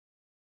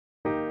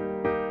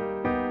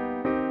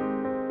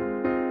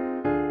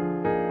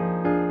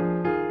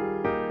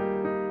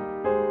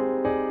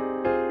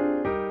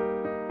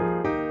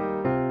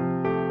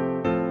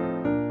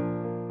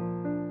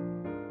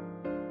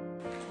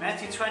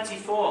Matthew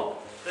 24,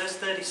 verse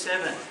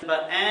 37.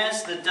 But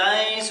as the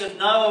days of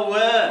Noah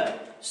were,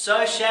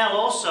 so shall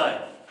also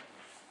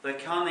the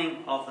coming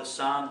of the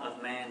Son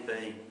of Man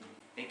be.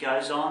 It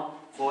goes on,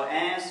 for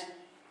as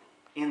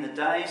in the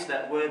days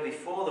that were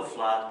before the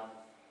flood,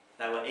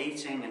 they were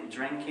eating and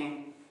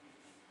drinking,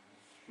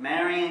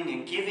 marrying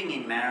and giving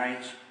in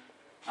marriage,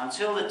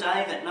 until the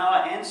day that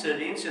Noah entered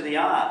into the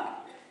ark,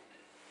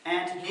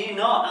 and knew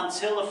not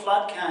until the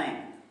flood came,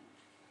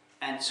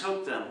 and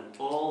took them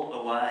all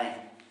away.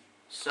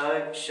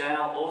 So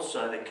shall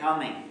also the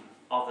coming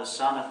of the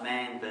Son of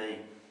Man be.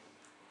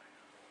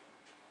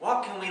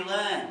 What can we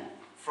learn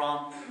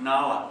from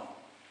Noah?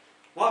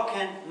 What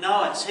can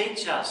Noah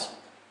teach us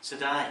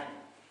today?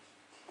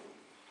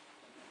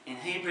 In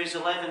Hebrews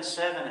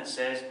 11:7 it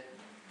says,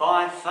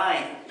 by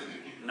faith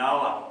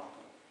Noah.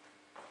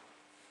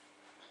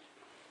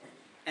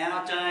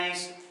 Our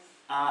days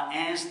are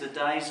as the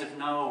days of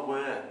Noah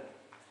were.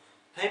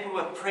 People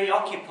were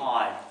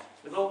preoccupied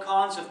with all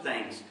kinds of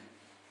things.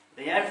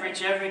 The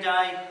average,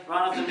 everyday,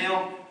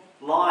 run-of-the-mill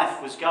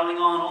life was going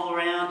on all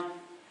around.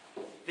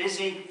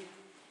 Busy,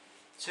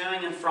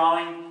 toing and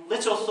froing.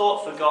 Little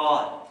thought for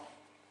God.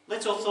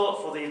 Little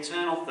thought for the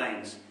eternal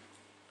things.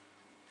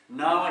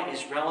 Noah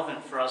is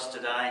relevant for us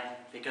today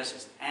because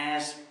it's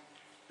as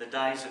the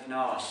days of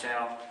Noah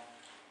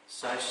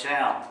so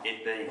shall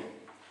it be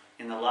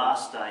in the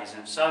last days.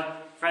 And so,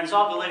 friends,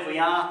 I believe we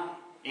are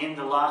in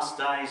the last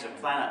days of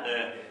planet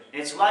Earth.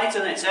 It's later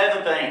than it's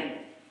ever been.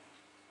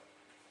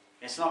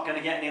 It's not going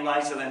to get any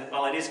later than,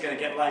 well, it is going to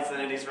get later than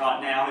it is right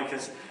now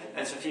because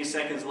it's a few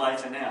seconds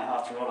later now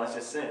after what I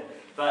just said.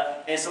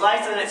 But it's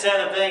later than it's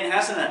ever been,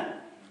 hasn't it?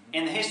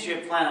 In the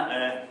history of planet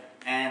Earth.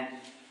 And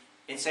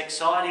it's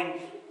exciting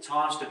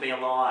times to be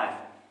alive,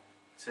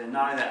 to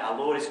know that our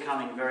Lord is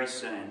coming very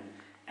soon.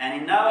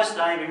 And in Noah's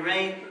day we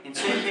read in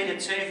 2 Peter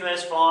 2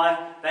 verse 5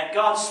 that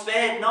God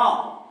spared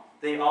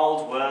not the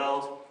old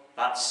world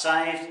but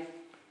saved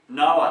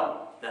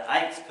Noah, the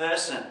eighth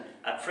person,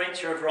 a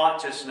preacher of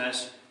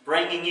righteousness,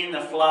 bringing in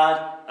the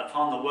flood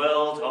upon the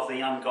world of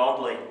the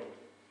ungodly.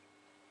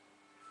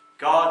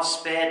 God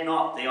spared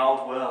not the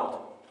old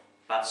world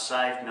but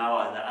saved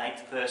Noah, the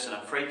eighth person,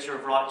 a preacher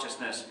of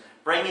righteousness,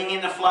 bringing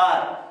in the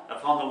flood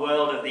upon the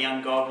world of the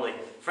ungodly.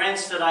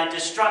 Friends, today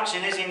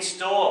destruction is in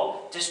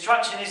store.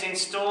 Destruction is in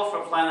store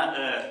for planet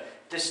Earth.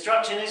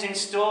 Destruction is in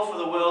store for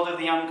the world of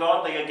the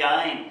ungodly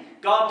again.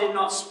 God did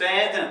not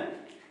spare them.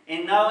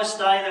 In Noah's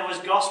day there was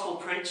gospel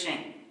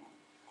preaching.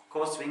 Of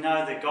course we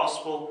know the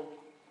gospel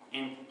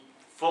in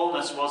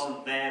fullness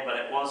wasn't there, but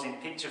it was in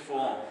picture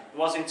form. It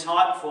was in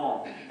type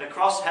form. The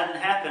cross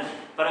hadn't happened,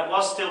 but it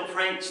was still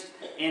preached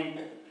in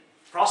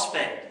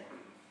prospect.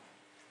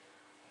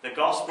 The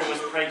gospel was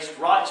preached,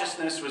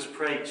 righteousness was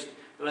preached.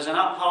 There was an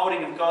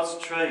upholding of God's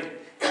truth.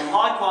 And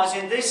likewise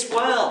in this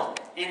world,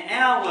 in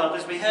our world,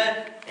 as we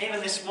heard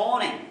even this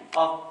morning,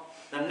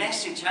 the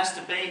message has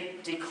to be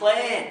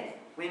declared.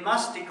 We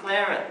must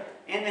declare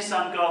it. In this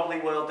ungodly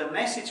world, the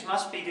message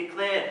must be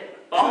declared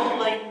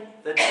boldly.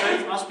 The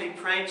truth must be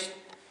preached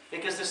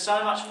because there's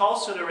so much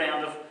falsehood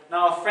around. I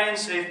know of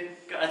friends who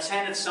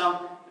attended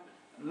some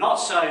not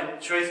so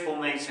truthful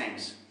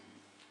meetings.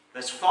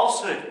 There's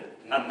falsehood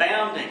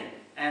abounding.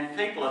 And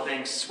people are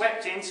being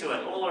swept into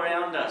it all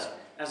around us.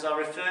 As I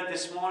referred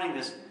this morning,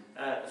 there's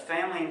a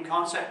family in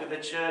contact with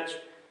the church.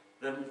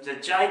 The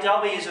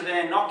JWs are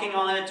there knocking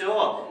on her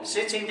door,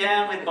 sitting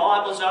down with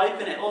Bibles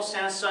open. It all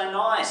sounds so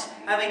nice.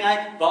 Having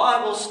a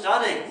Bible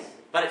study.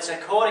 But it's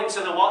according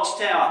to the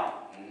Watchtower,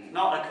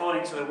 not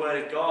according to the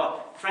Word of God.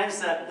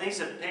 Friends,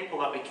 these are people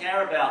that we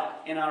care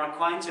about in our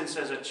acquaintance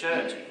as a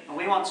church. And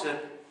we want to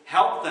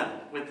help them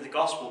with the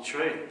gospel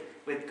truth,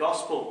 with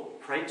gospel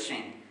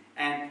preaching.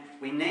 And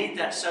we need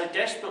that so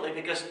desperately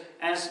because,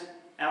 as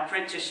our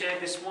preacher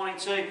shared this morning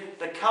too,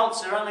 the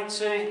cults are only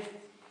too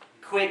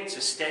quick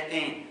to step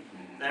in.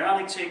 They're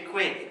only too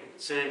quick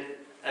to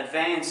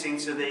advance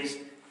into these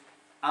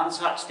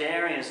untouched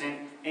areas,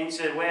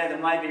 into where there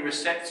may be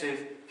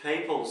receptive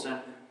peoples.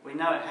 And we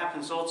know it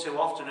happens all too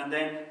often. And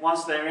then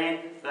once they're in,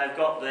 they've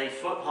got the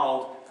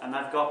foothold and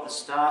they've got the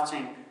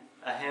starting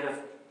ahead of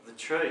the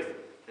truth.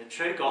 The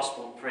true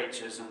gospel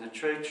preachers and the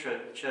true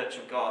church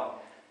of God.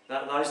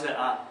 Those that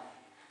are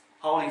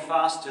holding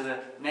fast to the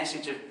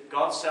message of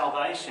God's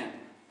salvation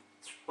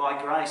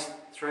by grace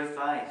through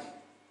faith.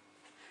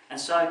 And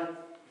so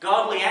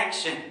godly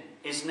action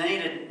is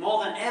needed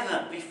more than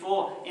ever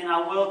before in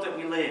our world that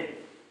we live.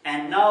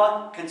 And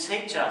Noah can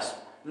teach us.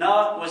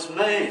 Noah was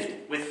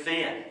moved with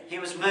fear. He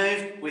was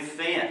moved with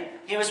fear.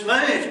 He was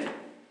moved.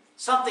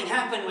 Something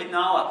happened with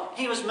Noah.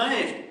 He was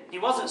moved. He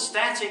wasn't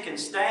static and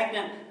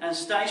stagnant and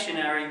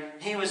stationary.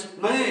 He was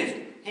moved.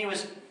 He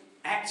was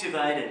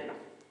activated.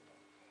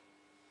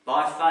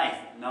 By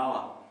faith,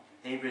 Noah,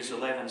 Hebrews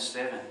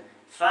 11:7.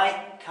 Faith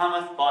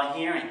cometh by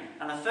hearing.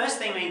 And the first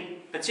thing we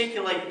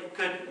particularly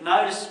could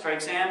notice, for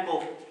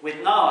example, with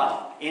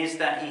Noah, is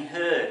that he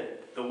heard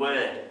the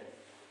word.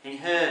 He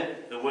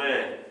heard the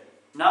word.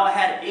 Noah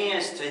had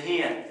ears to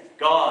hear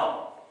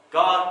God.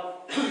 God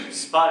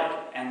spoke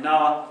and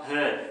Noah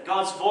heard.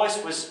 God's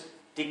voice was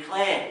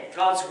declared.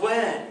 God's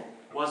word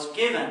was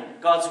given.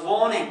 God's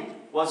warning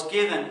was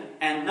given,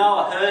 and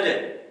Noah heard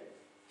it.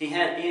 He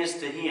had ears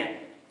to hear.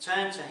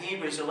 Turn to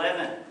Hebrews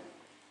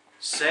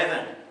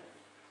 11:7.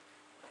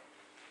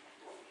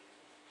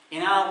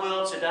 In our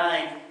world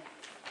today,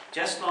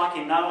 just like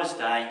in Noah's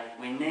day,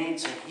 we need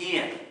to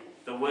hear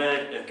the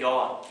word of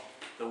God.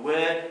 The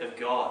word of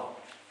God.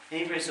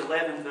 Hebrews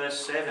 11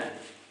 verse 7.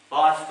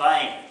 By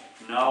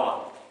faith,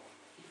 Noah.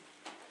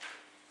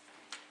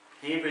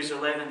 Hebrews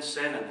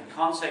 11:7. The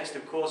context,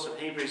 of course, of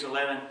Hebrews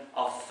 11,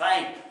 of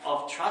faith,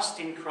 of trust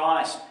in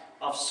Christ,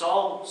 of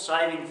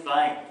soul-saving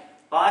faith.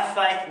 By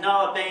faith,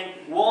 Noah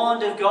being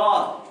warned of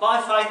God.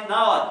 By faith,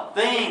 Noah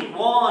being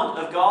warned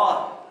of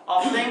God.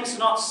 Of things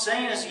not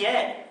seen as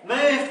yet,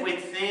 moved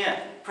with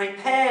fear,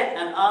 prepared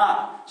an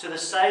ark to the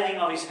saving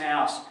of his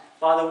house,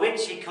 by the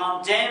which he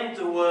condemned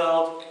the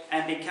world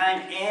and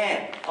became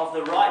heir of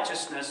the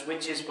righteousness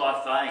which is by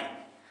faith.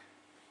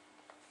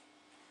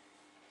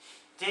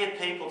 Dear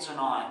people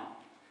tonight,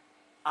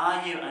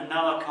 are you a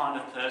Noah kind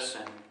of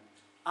person?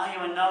 Are you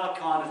a Noah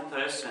kind of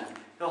person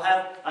who'll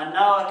have a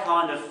Noah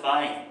kind of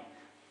faith?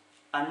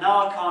 A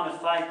Noah kind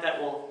of faith that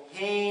will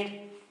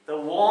heed the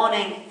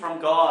warning from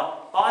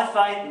God. By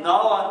faith,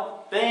 Noah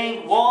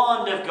being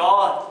warned of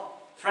God.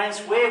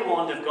 Friends, we're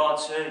warned of God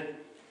too.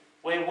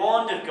 We're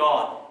warned of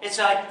God. It's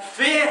a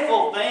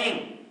fearful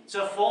thing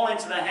to fall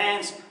into the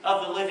hands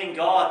of the living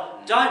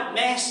God. Don't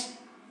mess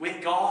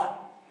with God.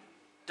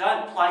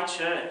 Don't play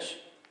church.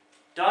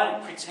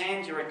 Don't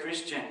pretend you're a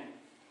Christian.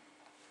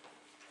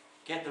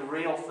 Get the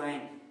real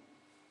thing.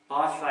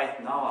 By faith,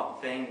 Noah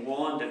being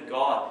warned of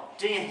God.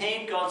 Do you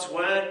heed God's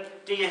word?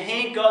 Do you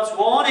heed God's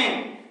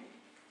warning?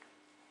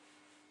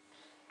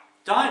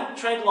 Don't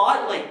tread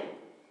lightly.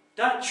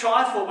 Don't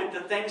trifle with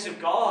the things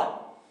of God.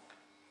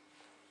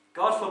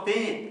 God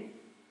forbid.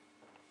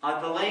 I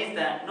believe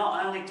that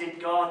not only did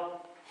God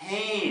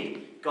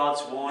heed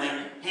God's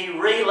warning, He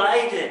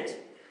relayed it.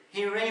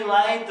 He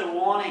relayed the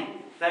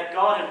warning that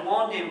God had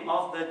warned him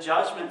of the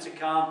judgment to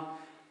come.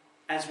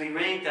 As we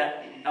read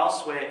that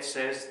elsewhere, it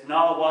says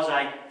Noah was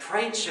a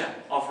preacher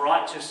of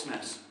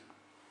righteousness.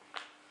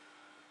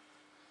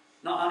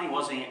 Not only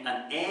was he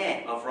an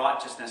heir of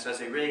righteousness, as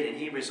we read in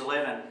Hebrews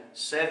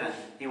 11:7,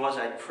 he was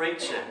a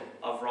preacher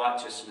of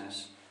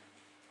righteousness.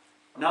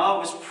 Noah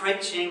was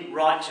preaching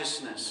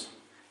righteousness,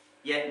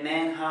 yet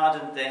men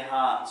hardened their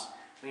hearts.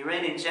 We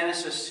read in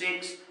Genesis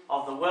 6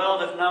 of the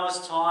world of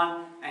Noah's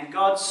time, and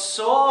God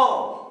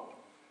saw.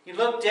 He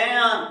looked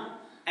down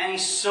and he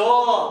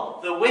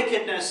saw the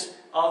wickedness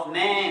of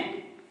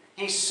man.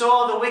 He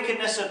saw the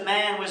wickedness of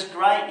man was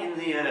great in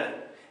the earth,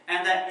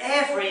 and that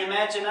every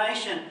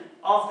imagination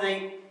of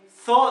the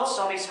thoughts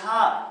of his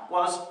heart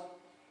was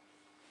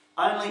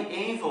only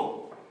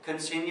evil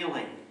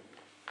continually.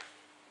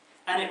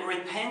 And it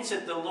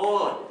repented the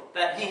Lord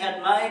that He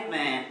had made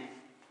man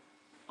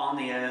on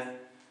the earth,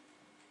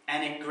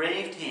 and it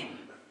grieved Him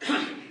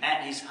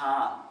at His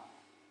heart.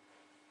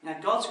 Now,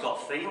 God's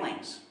got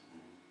feelings.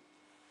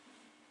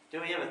 Do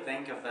we ever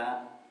think of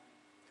that?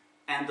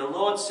 And the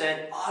Lord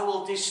said, I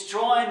will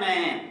destroy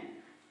man,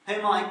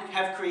 whom I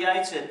have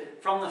created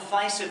from the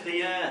face of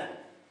the earth,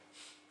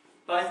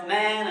 both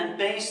man and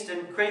beast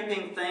and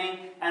creeping thing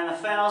and the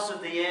fowls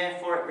of the air,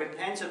 for it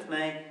repenteth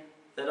me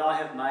that I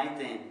have made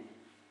them.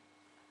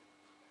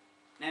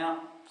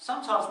 Now,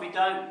 sometimes we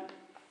don't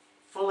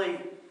fully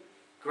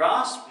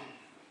grasp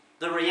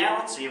the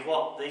reality of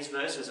what these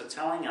verses are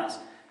telling us.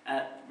 And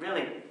it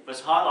really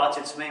was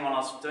highlighted to me when I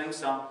was doing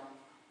some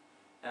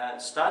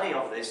study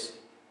of this.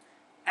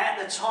 At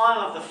the time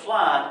of the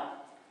flood,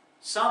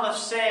 some have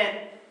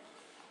said,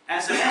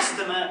 as an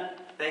estimate,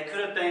 there could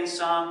have been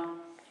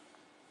some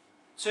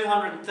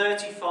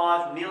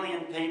 235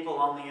 million people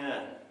on the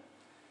earth.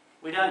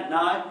 We don't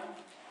know,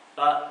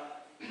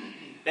 but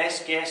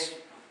best guess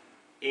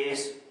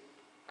is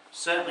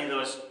certainly there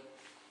was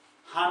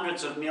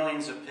hundreds of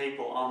millions of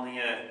people on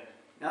the earth.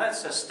 Now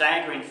that's a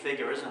staggering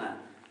figure, isn't it?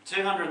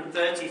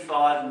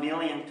 235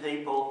 million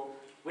people.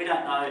 We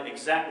don't know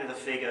exactly the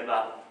figure,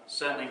 but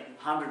certainly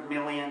 100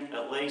 million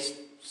at least,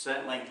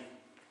 certainly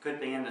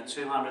could be in the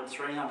 200,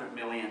 300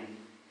 million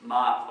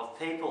mark of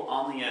people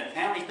on the earth.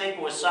 How many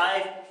people were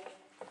saved?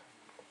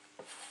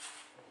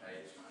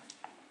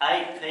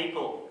 8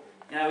 people.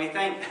 You know, we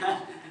think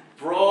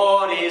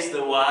broad is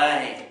the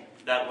way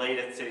that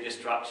leadeth to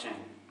destruction.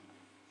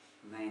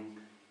 I mean,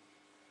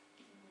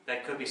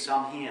 there could be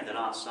some here that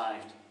aren't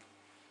saved.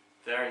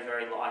 Very,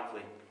 very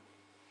likely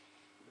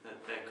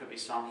that there could be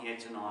some here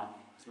tonight.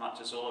 As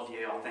much as all of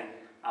you, I think,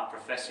 are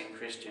professing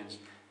Christians.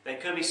 There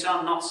could be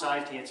some not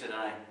saved here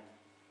today.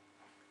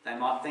 They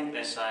might think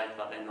they're saved,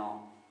 but they're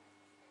not.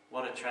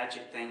 What a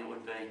tragic thing it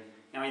would be.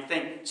 Now, you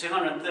think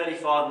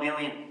 235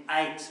 million,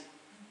 8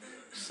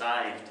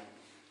 saved.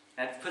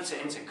 It puts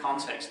it into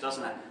context,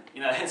 doesn't it?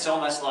 You know, it's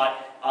almost like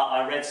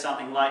I read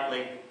something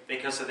lately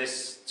because of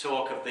this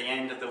talk of the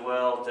end of the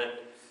world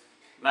that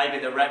maybe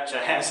the rapture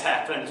has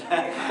happened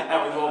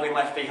and we've all been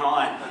left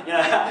behind. You know,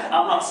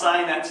 I'm not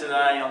saying that today.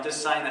 I'm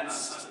just saying that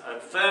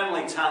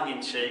firmly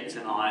tongue-in-cheek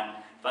tonight.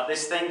 But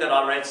this thing that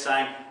I read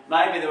saying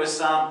maybe there was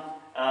some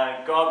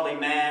godly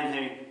man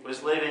who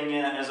was living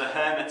as a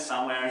hermit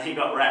somewhere and he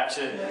got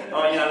raptured.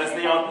 Or, there's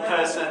the odd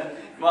person,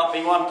 might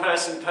be one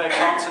person per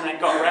continent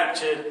got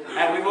raptured,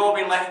 and we've all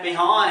been left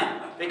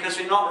behind because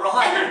we're not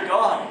right with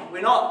God.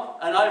 We're not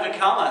an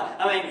overcomer.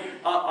 I mean,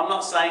 I'm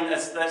not saying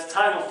that's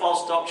total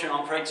false doctrine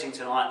I'm preaching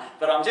tonight,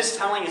 but I'm just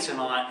telling you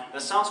tonight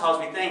that sometimes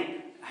we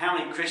think, how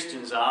many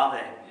Christians are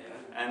there?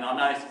 Yeah. And I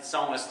know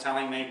someone was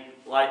telling me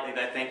lately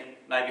they think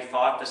maybe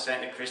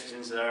 5% of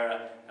Christians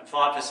are,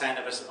 5%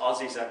 of us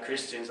Aussies are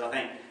Christians. I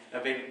think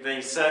it'd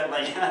be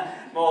certainly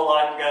more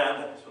like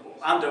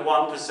under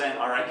 1%,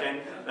 I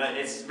reckon. But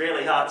it's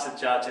really hard to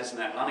judge, isn't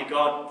it? Only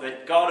God, the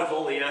God of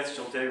all the earth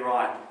shall do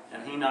right,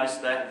 and He knows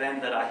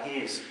them that are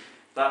His.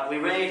 But we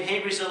read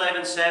Hebrews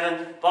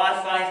 11:7, by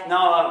faith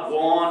Noah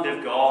warned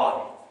of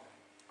God,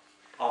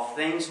 of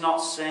things not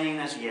seen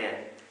as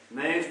yet,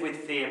 moved with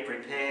fear,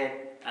 prepared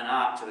an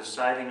ark to the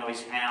saving of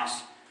his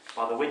house,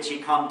 by the which he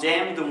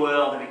condemned the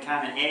world and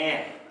became an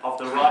heir of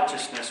the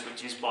righteousness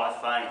which is by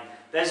faith.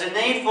 There's a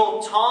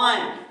needful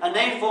time, a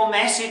needful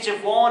message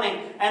of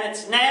warning, and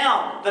it's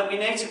now that we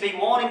need to be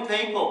warning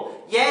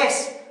people.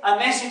 Yes, a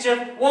message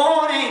of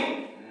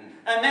warning,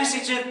 a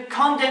message of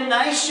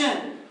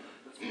condemnation.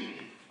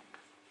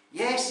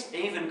 Yes,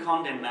 even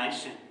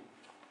condemnation.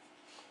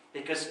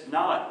 Because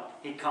Noah,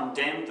 he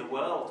condemned the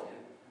world.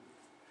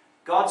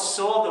 God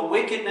saw the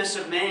wickedness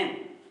of men.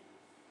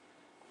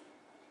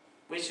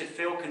 We should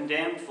feel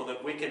condemned for the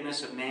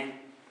wickedness of men,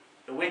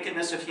 the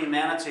wickedness of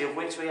humanity of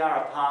which we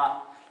are a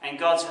part. And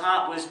God's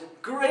heart was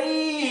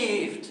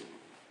grieved.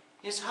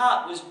 His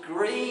heart was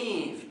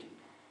grieved.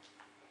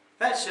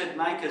 That should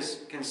make us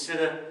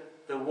consider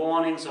the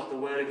warnings of the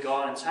Word of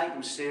God and take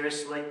them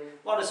seriously.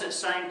 What does it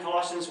say in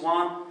Colossians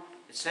 1?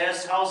 It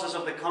tells us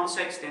of the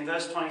context in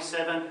verse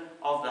 27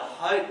 of the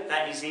hope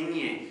that is in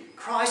you.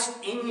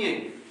 Christ in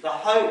you, the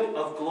hope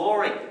of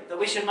glory, that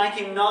we should make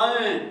Him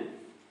known.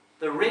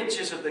 The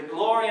riches of the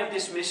glory of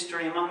this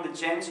mystery among the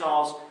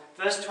Gentiles.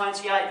 Verse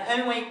 28,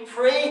 whom we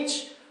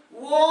preach,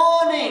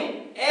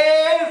 warning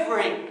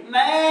every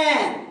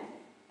man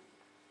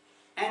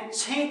and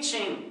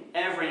teaching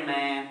every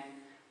man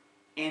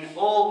in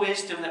all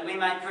wisdom, that we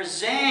may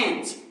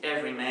present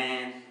every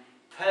man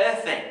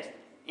perfect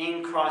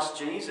in Christ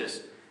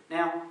Jesus.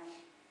 Now,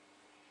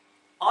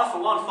 I for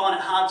one find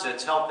it hard to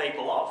tell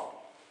people off.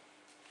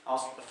 I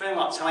was feeling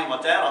like telling my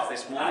dad off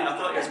this morning. I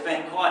thought he was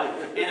being quite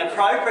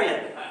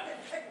inappropriate.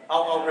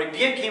 I'll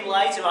rebuke him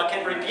later. I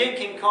can rebuke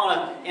him kind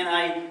of in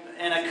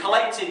a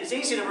collective. It's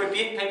easy to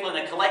rebuke people in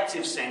a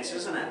collective sense,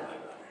 isn't it?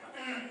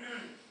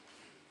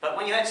 But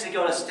when you actually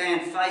got to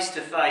stand face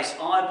to face,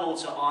 eyeball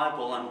to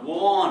eyeball, and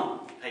warn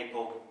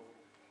people,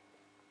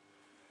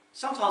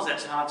 sometimes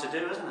that's hard to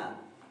do, isn't it?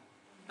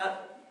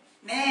 But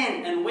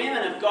men and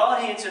women of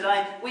God here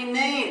today, we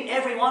need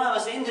every one of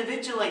us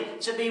individually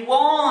to be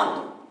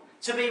warned.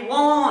 To be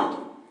warned.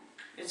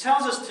 It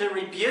tells us to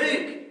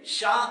rebuke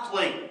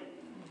sharply.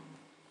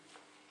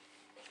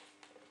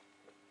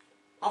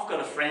 I've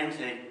got a friend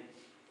who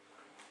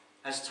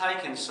has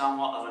taken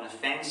somewhat of an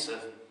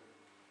offensive.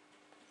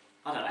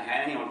 I don't know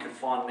how anyone could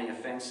find me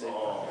offensive.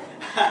 Oh.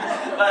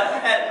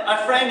 But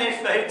a friend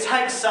who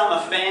takes some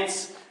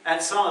offence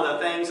at some of the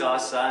things I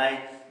say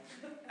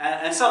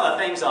and some of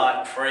the things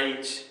I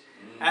preach.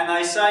 And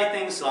they say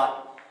things like,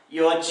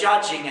 you're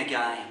judging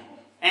again.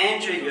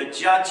 Andrew, you're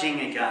judging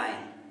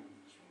again.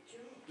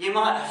 You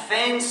might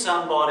offend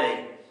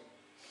somebody.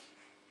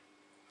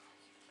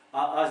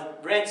 I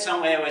read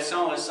somewhere where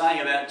someone was saying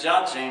about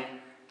judging,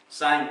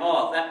 saying,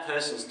 oh, that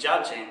person's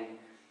judging.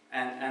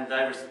 And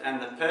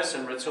the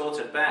person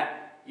retorted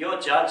back,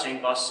 you're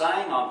judging by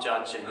saying I'm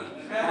judging.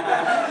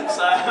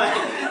 So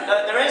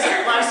there is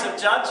a place of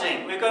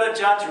judging. We've got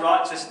to judge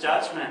righteous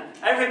judgment.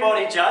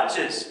 Everybody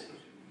judges.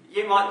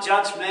 You might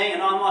judge me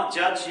and I might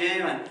judge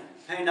you, and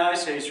who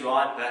knows who's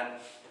right, but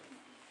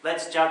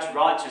let's judge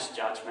righteous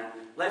judgment.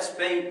 Let's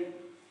be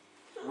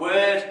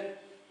word-led,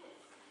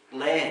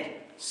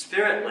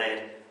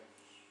 Spirit-led.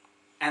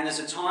 And there's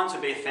a time to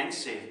be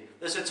offensive.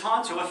 There's a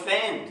time to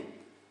offend.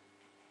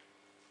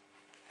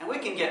 And we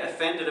can get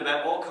offended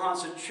about all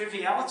kinds of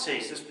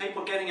trivialities. There's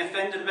people getting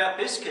offended about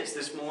biscuits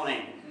this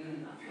morning.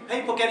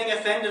 People getting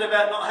offended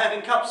about not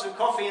having cups of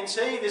coffee and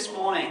tea this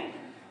morning.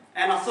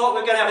 And I thought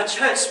we were going to have a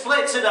church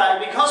split today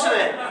because of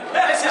it.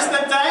 This is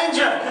the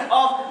danger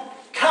of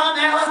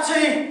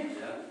carnality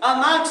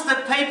amongst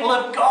the people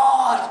of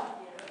God.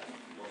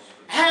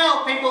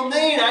 How people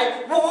need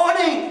a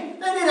warning.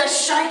 They need a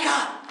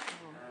shake-up.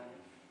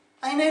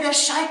 They need a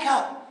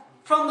shake-up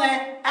from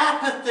their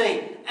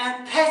apathy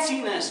and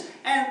pettiness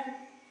and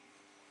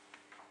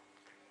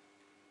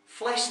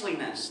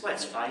fleshliness.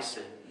 Let's face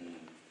it.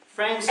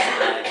 Friends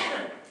today,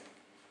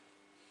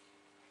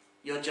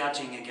 you're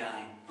judging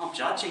again. I'm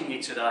judging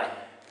you today.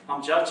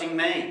 I'm judging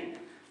me.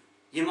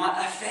 You might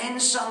offend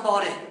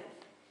somebody.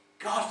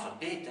 God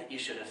forbid that you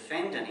should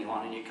offend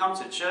anyone. And you come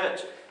to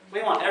church,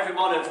 we want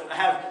everyone to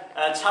have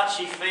a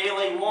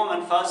touchy-feely, warm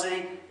and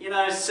fuzzy,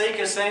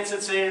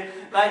 seeker-sensitive.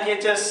 Like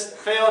you just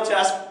feel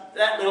just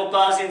that little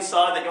buzz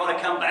inside that you want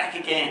to come back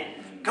again.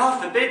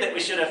 God forbid that we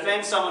should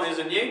offend someone who's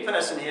a new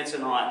person here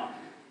tonight.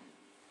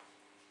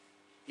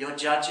 You're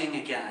judging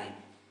again.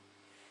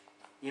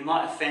 You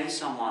might offend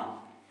someone.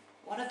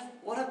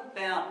 What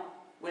about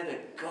whether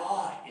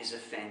God is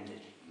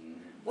offended?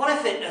 What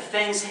if it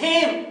offends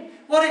Him?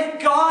 What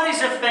if God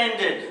is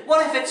offended?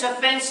 What if it's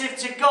offensive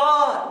to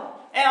God?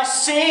 Our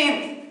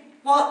sin?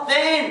 What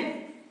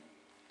then?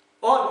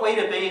 Oughtn't we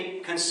to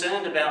be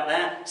concerned about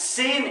that?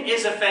 Sin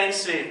is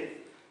offensive.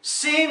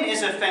 Sin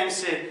is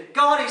offensive.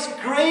 God is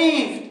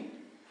grieved.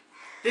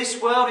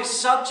 This world is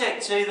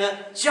subject to the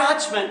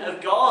judgment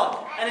of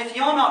God. And if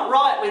you're not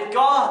right with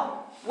God,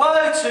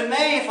 woe to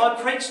me if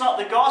I preach not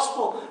the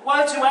gospel.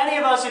 Woe to any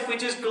of us if we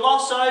just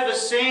gloss over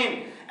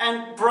sin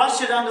and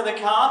brush it under the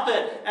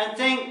carpet and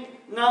think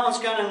no one's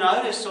going to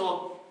notice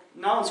or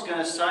no one's going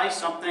to say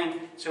something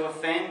to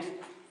offend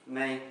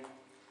me.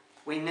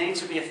 We need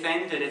to be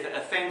offended. If it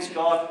offends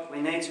God,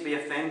 we need to be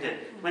offended.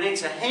 We need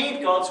to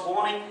heed God's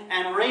warning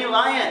and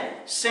relay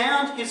it.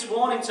 Sound His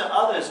warning to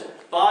others.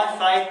 By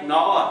faith,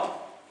 Noah,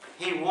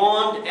 he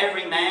warned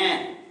every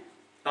man.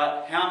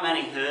 But how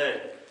many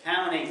heard?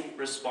 How many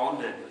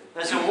responded?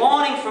 There's a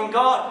warning from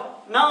God.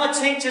 Noah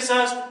teaches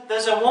us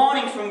there's a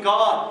warning from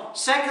God.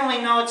 Secondly,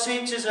 Noah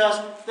teaches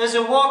us there's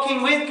a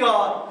walking with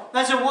God.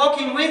 There's a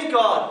walking with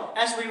God.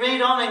 As we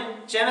read on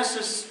in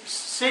Genesis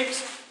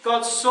 6,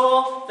 God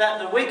saw that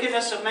the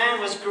wickedness of man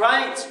was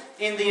great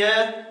in the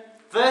earth.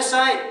 Verse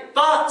 8,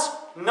 but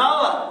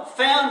Noah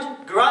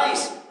found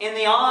grace in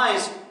the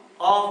eyes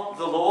of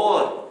the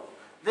Lord.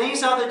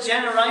 These are the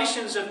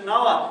generations of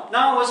Noah.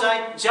 Noah was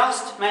a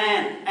just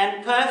man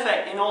and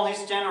perfect in all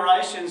his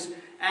generations,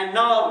 and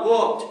Noah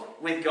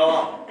walked with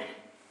God.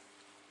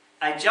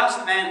 A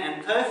just man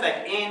and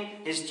perfect in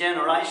his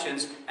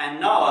generations, and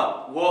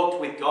Noah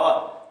walked with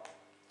God.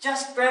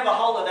 Just grab a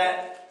hold of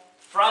that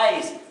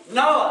phrase.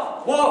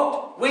 Noah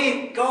walked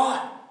with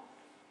God.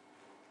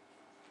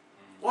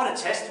 What a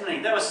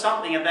testimony. There was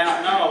something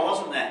about Noah,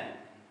 wasn't there?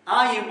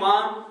 Are you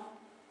one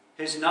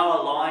who's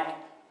Noah-like?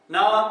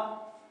 Noah,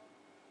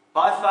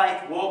 by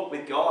faith, walk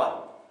with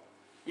God.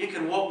 You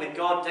can walk with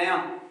God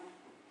down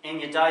in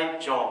your day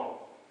job.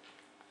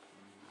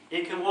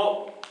 You can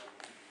walk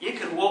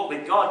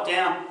with God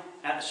down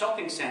at the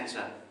shopping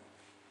centre.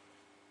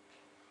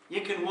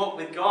 You can walk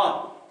with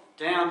God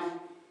down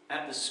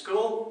at the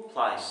school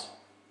place,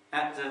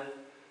 at the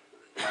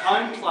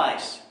home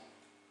place,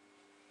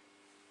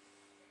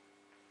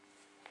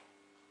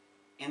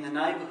 in the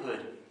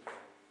neighbourhood.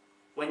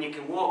 When you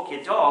can walk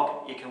your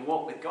dog, you can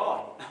walk with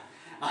God.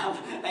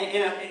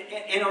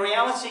 In a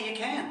reality, you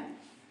can.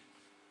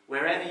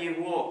 Wherever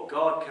you walk,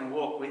 God can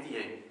walk with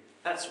you.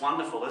 That's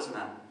wonderful, isn't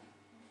it?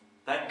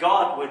 That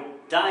God would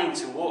deign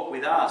to walk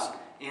with us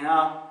in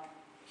our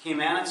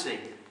humanity.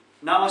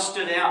 Noah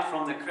stood out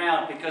from the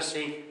crowd because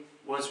he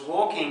was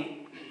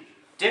walking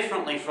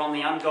differently from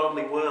the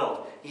ungodly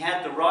world. He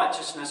had the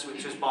righteousness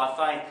which was by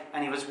faith,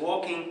 and he was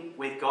walking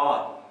with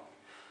God.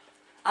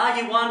 Are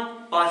you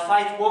one by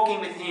faith walking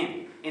with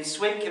Him in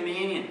sweet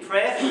communion,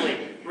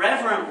 prayerfully,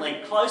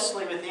 reverently,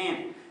 closely with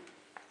Him?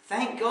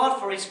 Thank God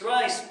for His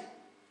grace.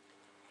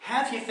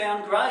 Have you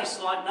found grace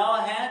like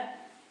Noah had?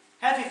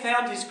 Have you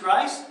found His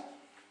grace?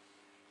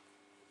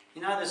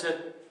 You know, there's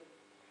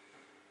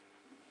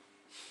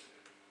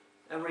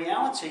a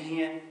reality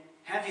here.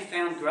 Have you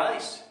found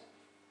grace?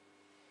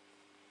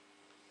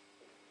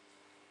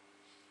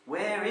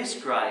 Where is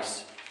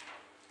grace?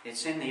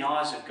 It's in the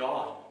eyes of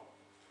God.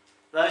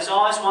 Those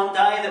eyes one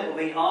day that will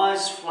be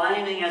eyes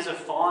flaming as a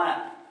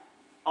fire.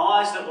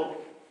 Eyes that will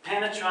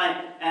penetrate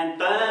and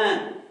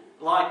burn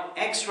like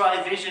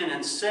X-ray vision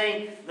and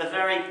see the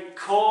very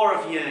core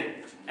of you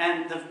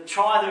and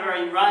try the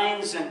very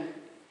reins and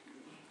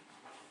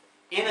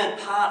inner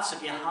parts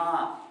of your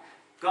heart.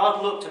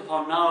 God looked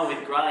upon Noah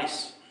with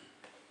grace.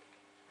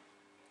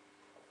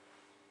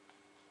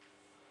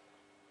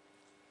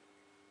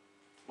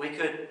 We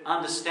could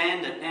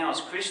understand it now as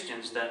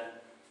Christians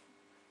that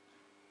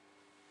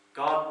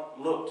God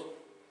looked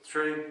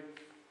through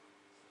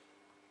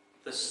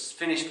the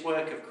finished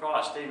work of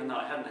Christ, even though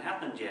it hadn't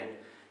happened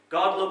yet.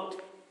 God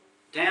looked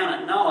down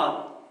at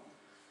Noah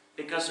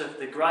because of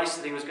the grace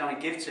that He was going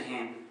to give to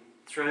him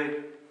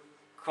through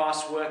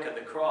Christ's work at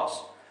the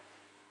cross.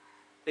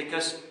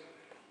 Because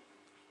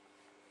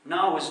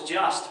Noah was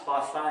just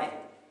by faith.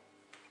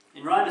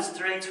 In Romans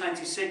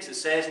 3:26 it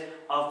says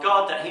of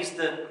God that He's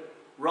the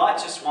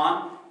righteous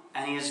one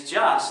and He is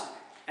just.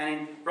 And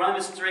in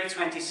Romans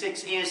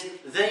 3:26 He is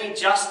the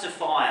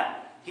justifier.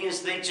 He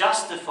is the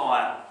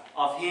justifier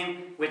of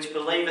him which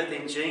believeth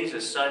in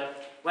Jesus. So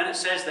when it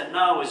says that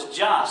Noah was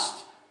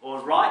just or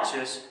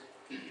righteous,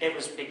 it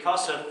was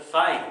because of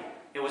faith.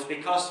 It was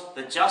because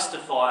the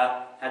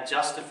justifier had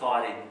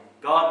justified him.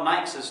 God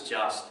makes us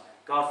just.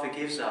 God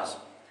forgives us.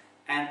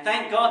 And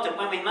thank God that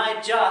when we're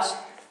made just,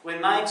 we're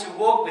made to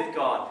walk with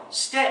God,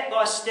 step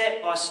by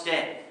step by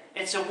step.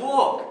 It's a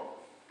walk.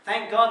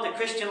 Thank God the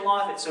Christian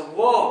life, it's a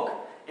walk.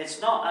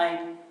 It's not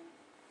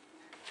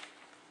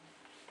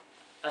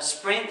a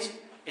sprint.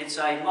 It's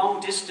a long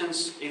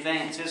distance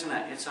event, isn't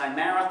it? It's a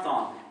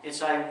marathon.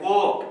 It's a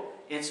walk.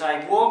 It's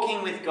a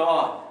walking with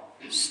God,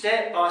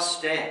 step by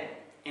step,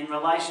 in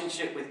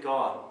relationship with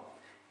God.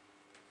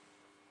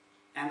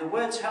 And the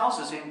Word tells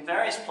us in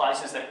various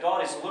places that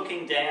God is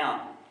looking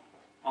down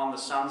on the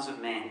sons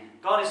of men.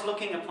 God is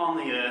looking upon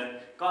the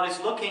earth. God is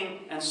looking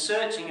and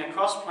searching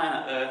across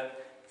planet Earth.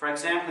 For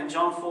example, in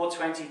John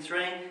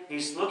 4:23,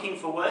 He's looking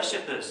for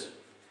worshippers.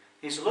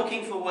 He's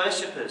looking for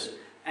worshippers.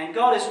 And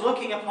God is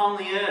looking upon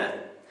the earth.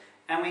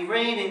 And we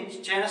read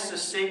in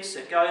Genesis 6,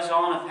 it goes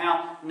on of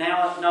how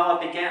Noah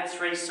begat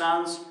 3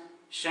 sons,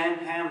 Shem,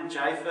 Ham, and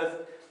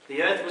Japheth.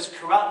 The earth was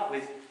corrupt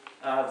with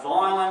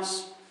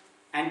violence.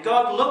 And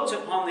God looked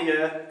upon the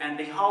earth, and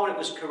behold, it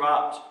was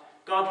corrupt.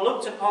 God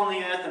looked upon the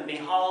earth, and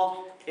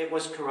behold, it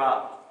was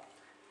corrupt.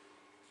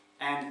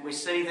 And we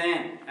see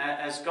then,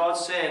 as God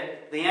said,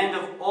 the end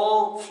of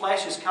all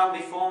flesh has come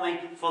before me,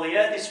 for the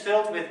earth is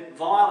filled with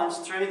violence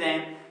through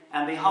them,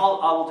 and behold,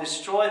 I will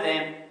destroy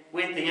them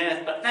with the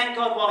earth. But thank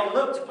God, while He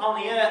looked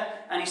upon the earth,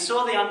 and He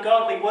saw the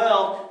ungodly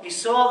world, He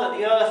saw that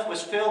the earth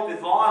was filled with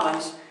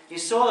violence, He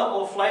saw that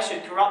all flesh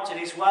had corrupted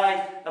his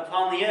way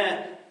upon the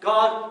earth.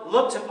 God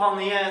looked upon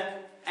the earth,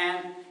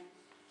 and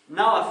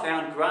Noah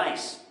found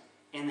grace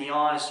in the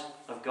eyes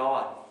of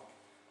God.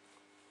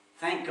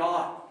 Thank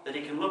God that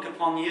He can look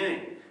upon you.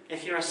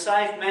 If you're a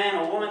saved man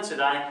or woman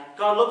today,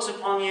 God looks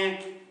upon you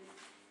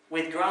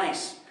with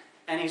grace,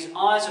 and His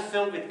eyes are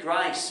filled with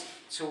grace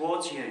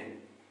towards you.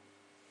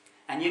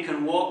 And you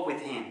can walk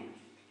with Him.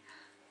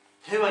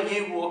 Who are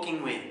you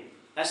walking with?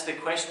 That's the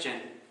question.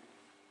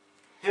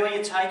 Who are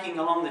you taking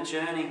along the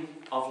journey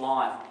of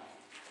life?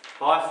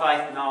 By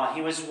faith, Noah.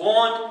 He was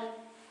warned.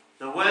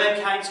 The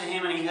word came to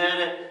him and he heard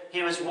it.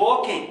 He was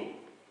walking.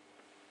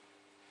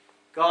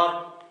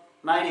 God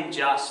made him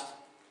just.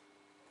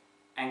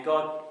 And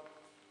God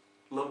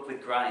looked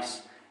with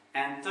grace.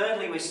 And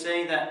thirdly, we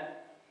see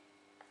that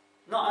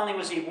not only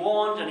was he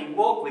warned and he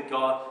walked with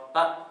God,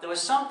 but there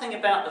was something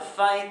about the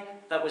faith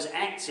that was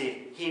active.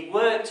 He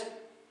worked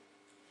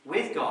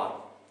with God.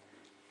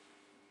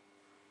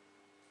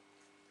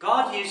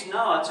 God used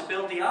Noah to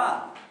build the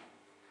ark.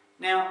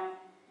 Now,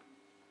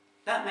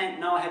 that meant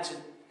Noah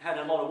had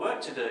a lot of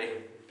work to do,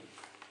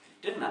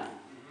 didn't it?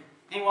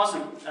 He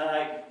wasn't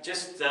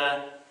just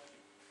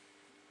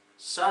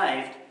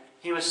saved.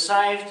 He was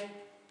saved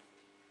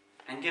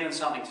and given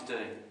something to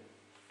do.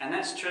 And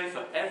that's true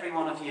for every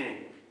one of you,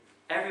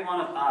 every one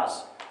of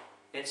us.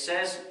 It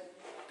says,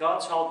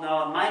 God told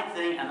Noah, make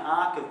thee an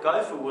ark of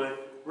gopher wood.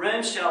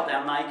 Rooms shalt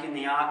thou make in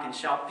the ark, and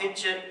shalt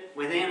pitch it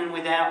within and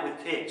without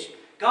with pitch.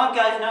 God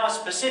gave Noah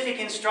specific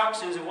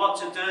instructions of what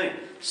to do.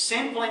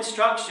 Simple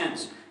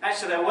instructions.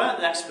 Actually, they weren't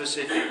that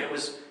specific. It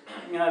was,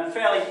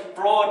 fairly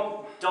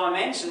broad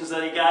dimensions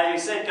that He gave. He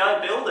said,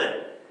 go build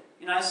it.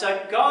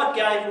 So God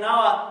gave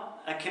Noah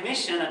a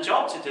commission, a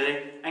job to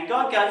do, and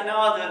God gave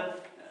Noah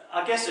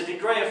a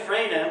degree of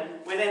freedom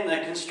within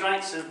the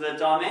constraints of the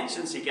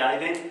dimensions He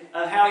gave him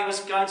of how he was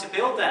going to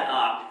build that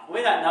ark.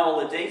 We don't know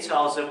all the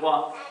details of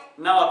what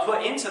Noah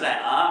put into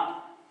that ark,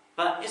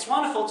 but it's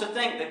wonderful to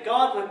think that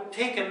God would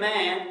pick a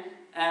man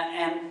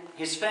and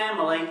his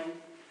family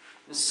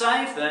and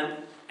save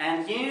them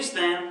and use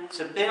them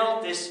to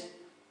build this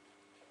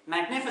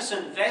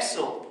magnificent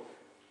vessel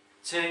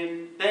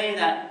to be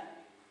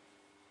that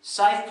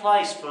safe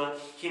place for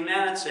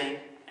humanity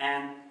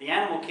and the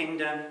animal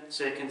kingdom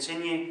to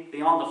continue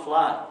beyond the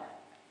flood.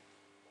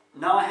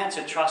 Noah had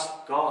to trust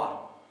God,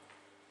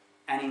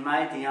 and he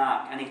made the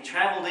ark, and he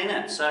travelled in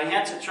it. So he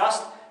had to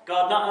trust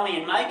God not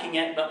only in making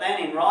it, but then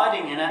in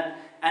riding in it.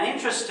 And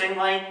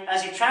interestingly,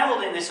 as he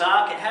travelled in this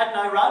ark, it had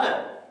no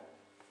rudder.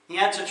 He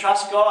had to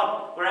trust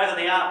God wherever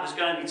the ark was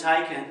going to be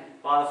taken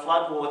by the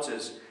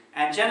floodwaters.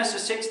 And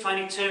Genesis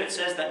 6:22, it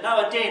says that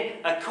Noah did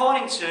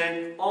according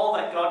to all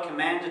that God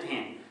commanded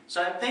him.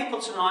 So people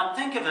tonight,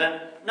 think of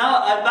it.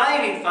 Noah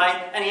obeyed in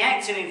faith and he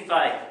acted in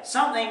faith.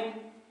 Something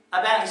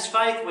about his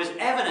faith was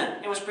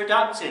evident. It was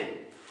productive.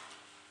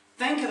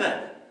 Think of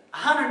it.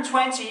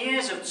 120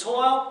 years of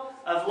toil,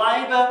 of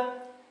labour.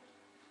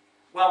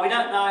 Well, we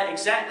don't know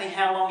exactly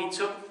how long he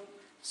took.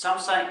 Some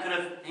say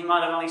he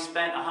might have only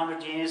spent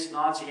 100 years,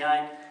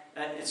 98.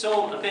 It's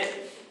all a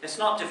bit, it's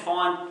not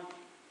defined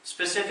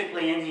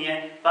specifically in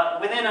here,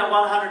 but within a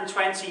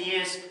 120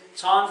 years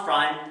time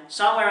frame,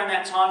 somewhere in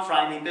that time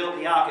frame he built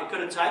the ark. It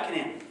could have taken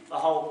him the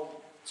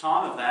whole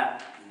time of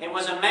that. It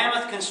was a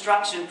mammoth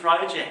construction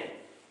project.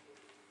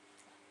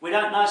 We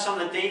don't know some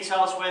of the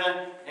details,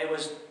 whether it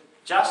was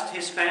just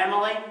his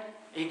family.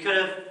 He could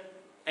have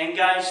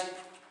engaged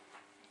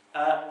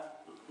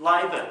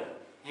labour.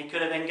 He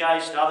could have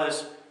engaged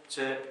others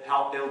to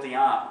help build the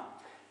ark.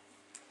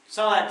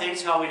 Some of that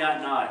detail we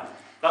don't know.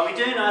 But we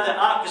do know that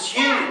ark was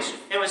huge.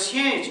 It was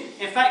huge.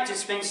 In fact,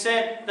 it's been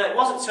said that it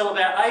wasn't until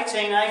about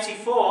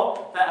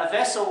 1884 that a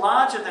vessel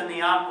larger than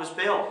the ark was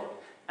built.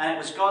 And it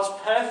was God's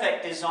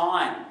perfect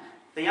design.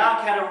 The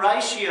ark had a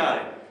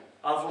ratio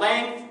of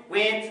length,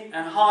 width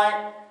and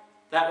height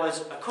that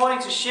was, according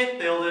to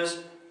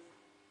shipbuilders,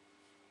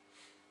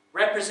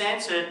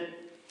 represented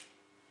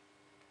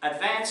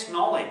advanced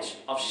knowledge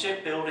of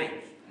shipbuilding.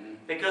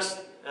 Because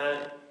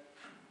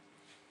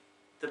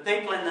The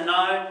people in the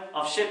know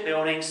of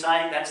shipbuilding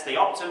say that's the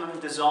optimum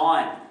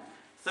design.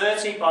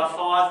 30 by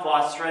 5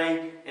 by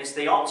 3 is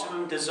the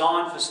optimum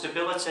design for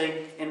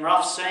stability in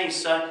rough seas.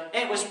 So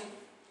it was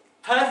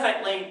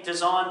perfectly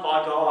designed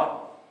by God.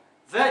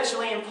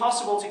 Virtually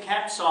impossible to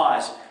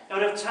capsize. It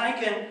would have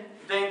taken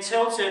being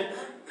tilted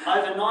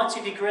over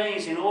 90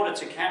 degrees in order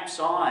to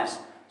capsize.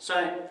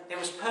 So it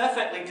was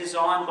perfectly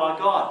designed by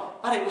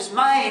God. But it was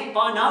made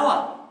by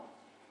Noah.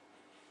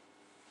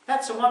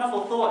 That's a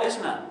wonderful thought,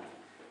 isn't it?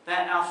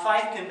 That our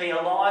faith can be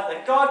alive,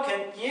 that God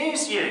can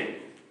use you.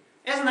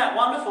 Isn't that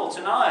wonderful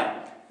to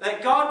know?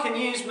 That God can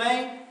use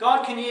me,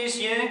 God can use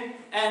you,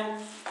 and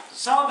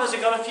some of us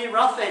have got a few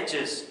rough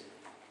edges.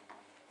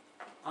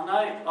 I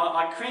know,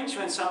 I cringe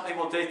when some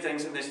people do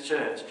things in this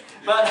church.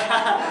 But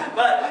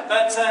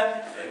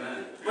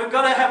we've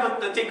got to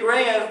have a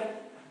degree of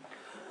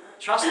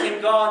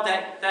trusting God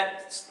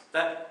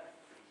that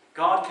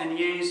God can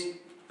use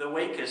the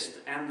weakest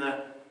and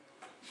the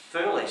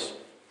foolish.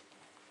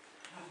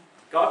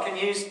 God can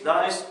use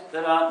those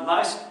that are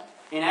most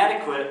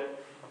inadequate.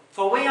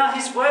 For we are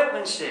His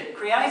workmanship,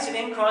 created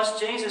in Christ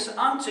Jesus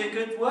unto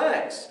good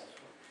works.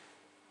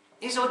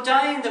 He's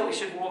ordained that we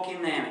should walk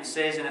in them, it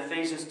says in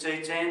Ephesians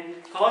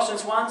 2:10.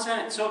 Colossians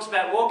 1:10, it talks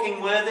about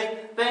walking worthy,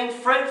 being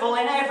fruitful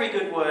in every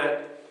good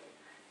work.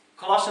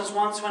 Colossians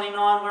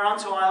 1:29,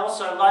 whereunto I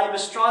also labour,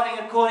 striving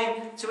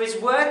according to His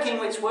working,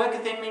 which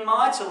worketh in me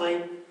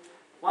mightily.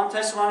 1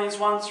 Thessalonians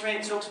 1:3,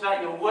 it talks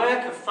about your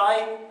work of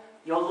faith,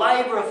 your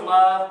labour of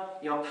love,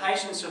 your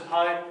patience of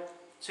hope.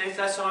 2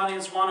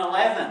 Thessalonians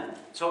 1:11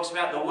 talks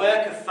about the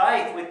work of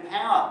faith with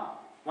power.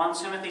 1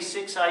 Timothy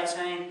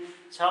 6:18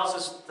 tells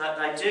us that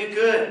they do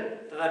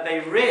good, that they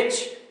be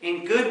rich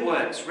in good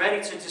works,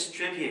 ready to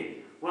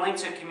distribute, willing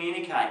to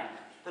communicate.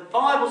 The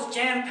Bible's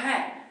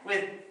jam-packed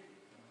with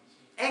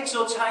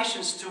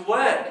exhortations to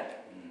work.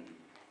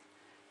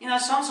 You know,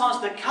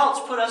 sometimes the cults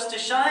put us to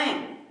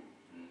shame.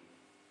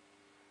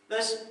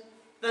 There's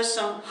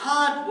some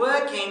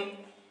hard-working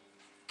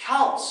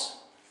cults.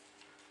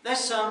 There's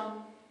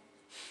some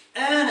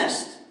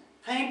earnest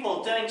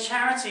people doing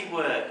charity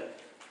work.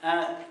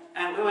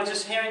 And we were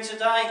just hearing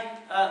today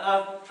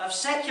of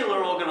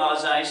secular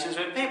organisations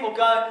where people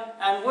go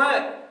and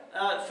work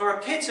for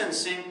a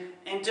pittance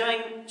in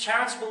doing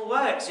charitable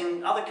works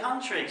in other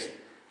countries.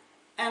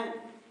 And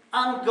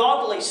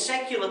ungodly,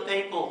 secular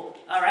people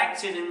are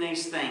active in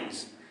these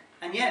things.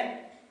 And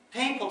yet,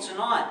 people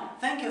tonight,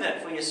 think of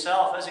it for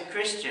yourself as a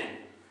Christian.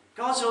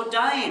 God's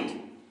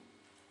ordained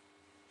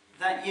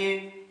that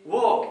you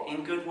walk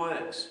in good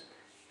works.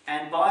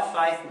 And by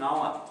faith,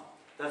 Noah.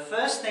 The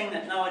first thing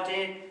that Noah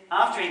did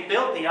after he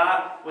built the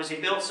ark was he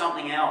built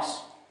something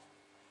else.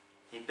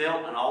 He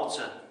built an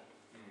altar.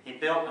 He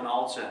built an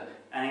altar.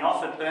 And he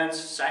offered burnt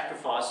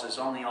sacrifices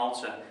on the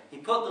altar. He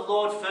put the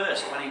Lord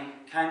first when he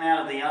came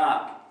out of the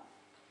ark.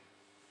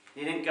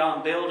 He didn't go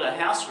and build a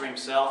house for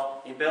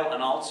himself. He built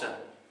an altar.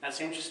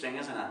 That's interesting,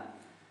 isn't it?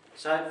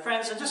 So,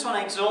 friends, I just want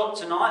to exhort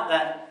tonight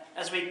that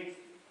as we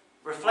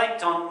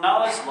reflect on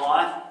Noah's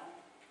life,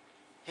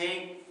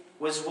 he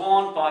was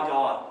warned by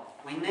God.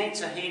 We need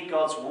to heed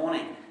God's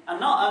warning. And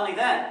not only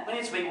that, we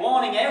need to be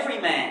warning every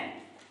man.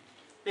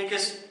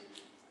 Because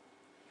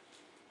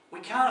we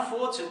can't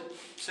afford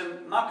to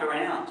muck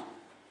around.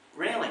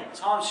 Really,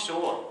 time's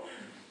short.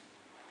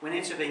 We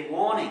need to be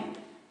warning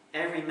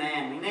every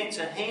man. We need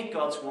to heed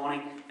God's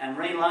warning and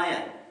relay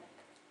it.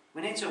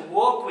 We need to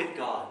walk with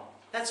God.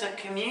 That's a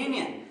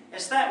communion.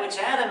 It's that which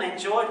Adam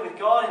enjoyed with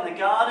God in the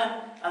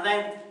garden and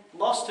then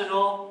lost it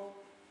all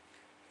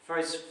for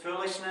his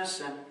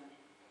foolishness. And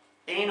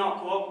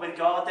Enoch walked with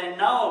God, then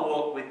Noah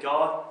walked with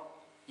God.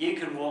 You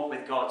can walk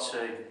with God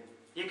too.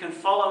 You can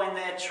follow in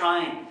their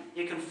train.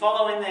 You can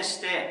follow in their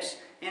steps,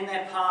 in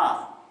their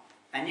path.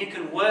 And you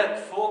can work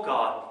for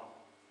God.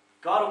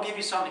 God will give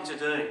you something to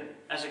do.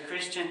 As a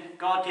Christian,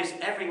 God gives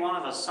every one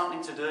of us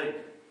something to do.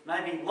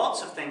 Maybe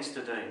lots of things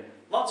to do.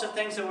 Lots of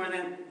things that were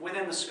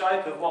within the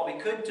scope of what we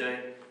could do.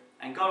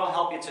 And God will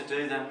help you to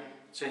do them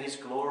to His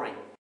glory.